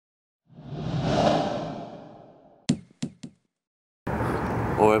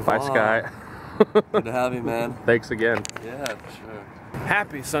Bye, Scott. Good to have you, man. Thanks again. Yeah, for sure.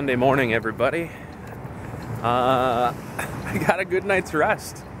 Happy Sunday morning, everybody. I got a good night's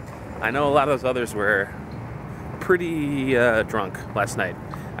rest. I know a lot of those others were pretty drunk last night.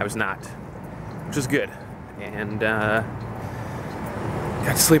 I was not, which is good. And got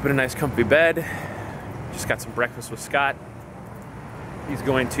to sleep in a nice comfy bed. Just got some breakfast with Scott. He's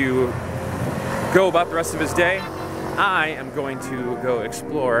going to go about the rest of his day. I am going to go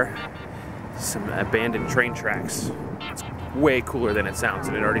explore some abandoned train tracks. It's way cooler than it sounds,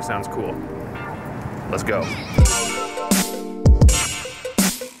 and it already sounds cool. Let's go.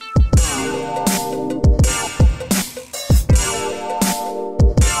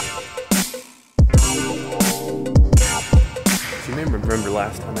 So you may remember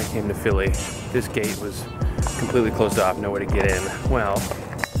last time I came to Philly, this gate was completely closed off, no way to get in. Well,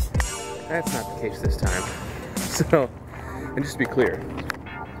 that's not the case this time. So, and just to be clear,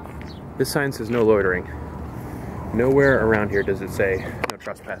 this sign says no loitering. Nowhere around here does it say no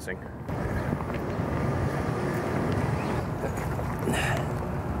trespassing.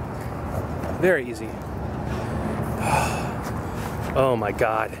 Very easy. Oh my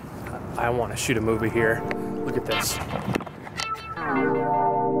God. I want to shoot a movie here. Look at this.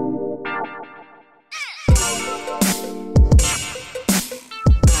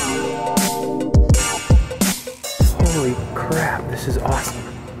 Holy crap, this is awesome.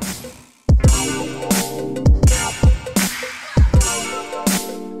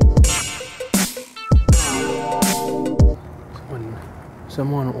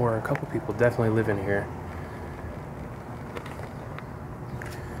 Someone or a couple people definitely live in here.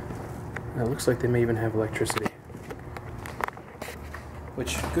 It looks like they may even have electricity.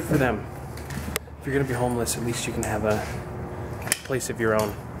 Which, good for them. If you're gonna be homeless, at least you can have a place of your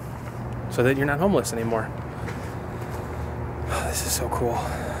own. So that you're not homeless anymore. Oh, this is so cool.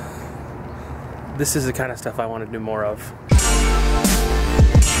 This is the kind of stuff I want to do more of.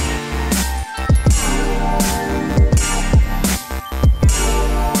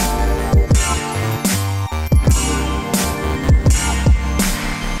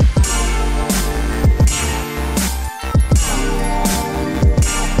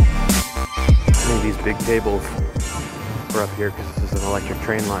 Big tables were up here because this is an electric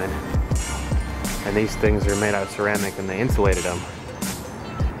train line, and these things are made out of ceramic and they insulated them.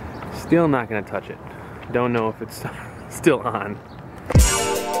 Still not going to touch it. Don't know if it's still on.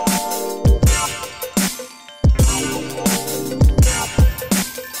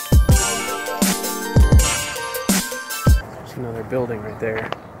 There's another building right there.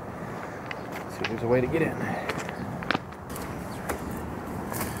 Let's see if there's a way to get in.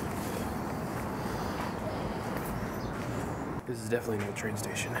 This is definitely no train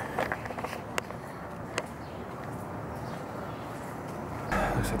station.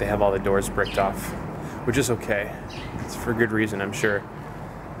 Looks like they have all the doors bricked off, which is okay. It's for good reason, I'm sure.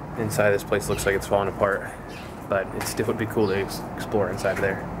 Inside this place looks like it's falling apart, but it still would be cool to explore inside of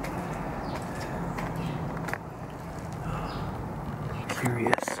there.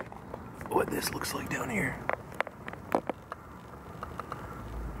 Curious what this looks like down here.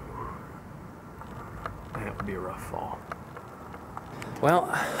 That would be a rough fall. Well,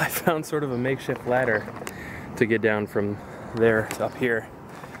 I found sort of a makeshift ladder to get down from there to up here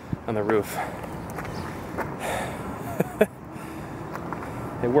on the roof.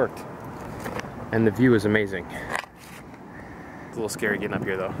 It worked. And the view is amazing. It's a little scary getting up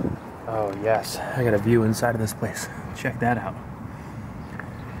here though. Oh yes, I got a view inside of this place. Check that out.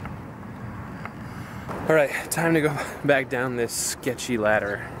 Alright, time to go back down this sketchy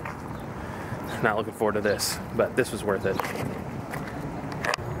ladder. Not looking forward to this, but this was worth it.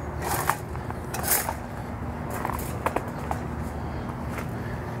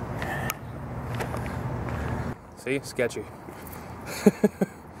 See? Sketchy.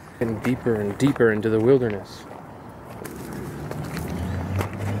 Getting deeper and deeper into the wilderness.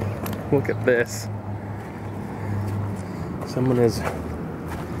 Look at this. Someone has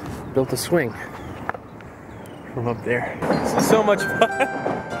built a swing from up there. This is so much fun.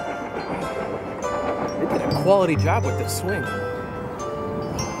 They did a quality job with this swing.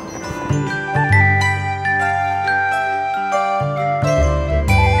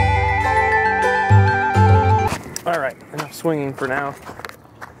 Alright, enough swinging for now.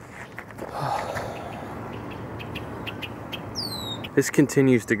 This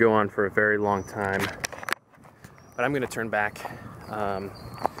continues to go on for a very long time, but I'm going to turn back.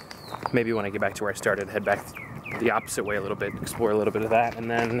 Maybe when I get back to where I started, head back the opposite way a little bit, explore a little bit of that, and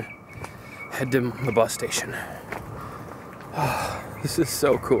then head to the bus station. Oh, this is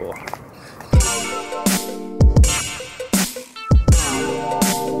so cool.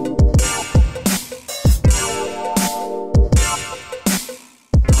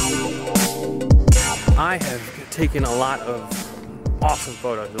 I have taken a lot of awesome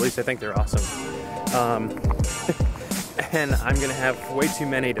photos. At least I think they're awesome. And I'm gonna have way too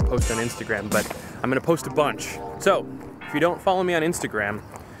many to post on Instagram, but I'm gonna post a bunch. So if you don't follow me on Instagram,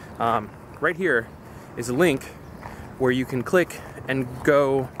 right here is a link where you can click and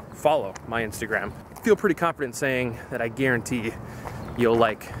go follow my Instagram. I feel pretty confident saying that I guarantee you'll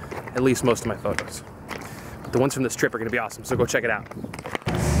like at least most of my photos. But the ones from this trip are gonna be awesome, so go check it out.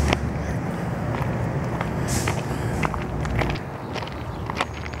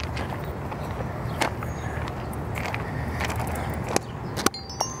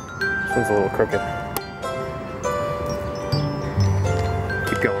 This one's a little crooked.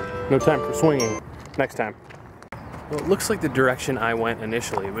 Keep going. No time for swinging. Next time. Well, it looks like the direction I went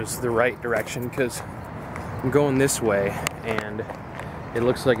initially was the right direction because I'm going this way and it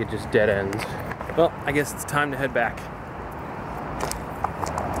looks like it just dead ends. Well, I guess it's time to head back.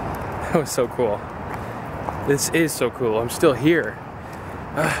 That was so cool. This is so cool. I'm still here.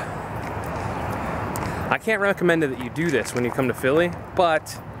 I can't recommend that you do this when you come to Philly,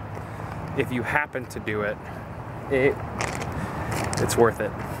 but if you happen to do it, it's worth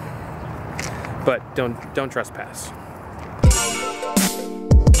it. But don't trespass.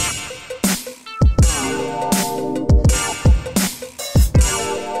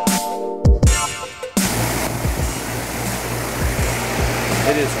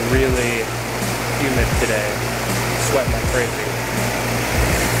 It is really humid today. Sweating like crazy.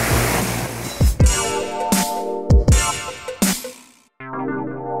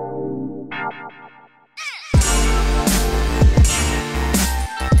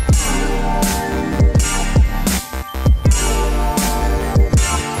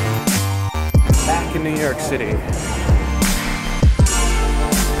 Back in New York City.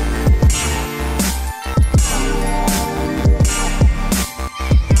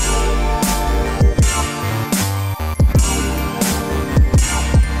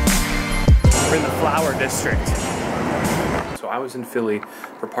 Flower District. So I was in Philly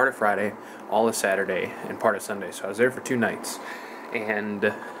for part of Friday, all of Saturday, and part of Sunday. So I was there for 2 nights,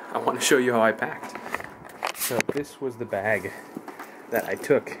 and I want to show you how I packed. So this was the bag that I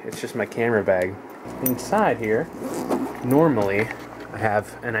took. It's just my camera bag. Inside here, normally I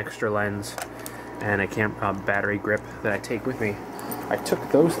have an extra lens and a battery grip that I take with me. I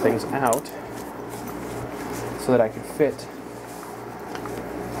took those things out so that I could fit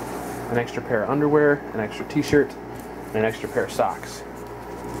an extra pair of underwear, an extra t-shirt, and an extra pair of socks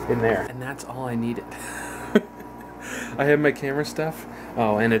in there. And that's all I needed. I have my camera stuff,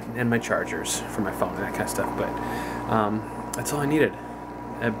 and my chargers for my phone and that kind of stuff, but that's all I needed.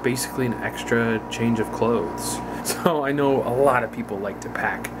 Basically an extra change of clothes. So I know a lot of people like to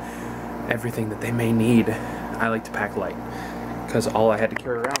pack everything that they may need. I like to pack light, because all I had to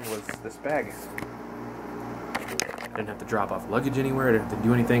carry around was this bag. I didn't have to drop off luggage anywhere, I didn't have to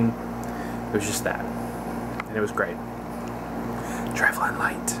do anything. It was just that. And it was great. Traveling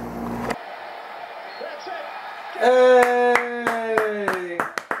light. That's it. Hey!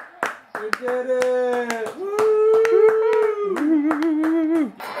 We did it! Woo!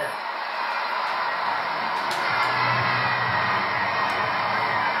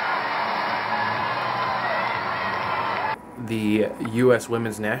 The U.S.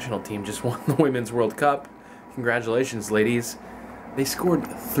 women's national team just won the Women's World Cup. Congratulations, ladies. They scored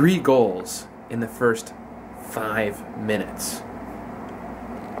 3 goals in the first 5 minutes.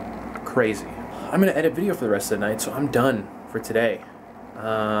 Crazy. I'm gonna edit video for the rest of the night, so I'm done for today.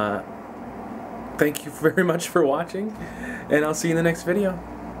 Thank you very much for watching, and I'll see you in the next video.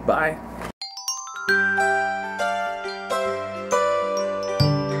 Bye.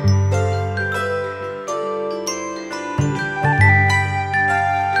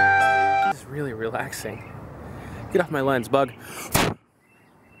 This is really relaxing. Get off my lens, bug.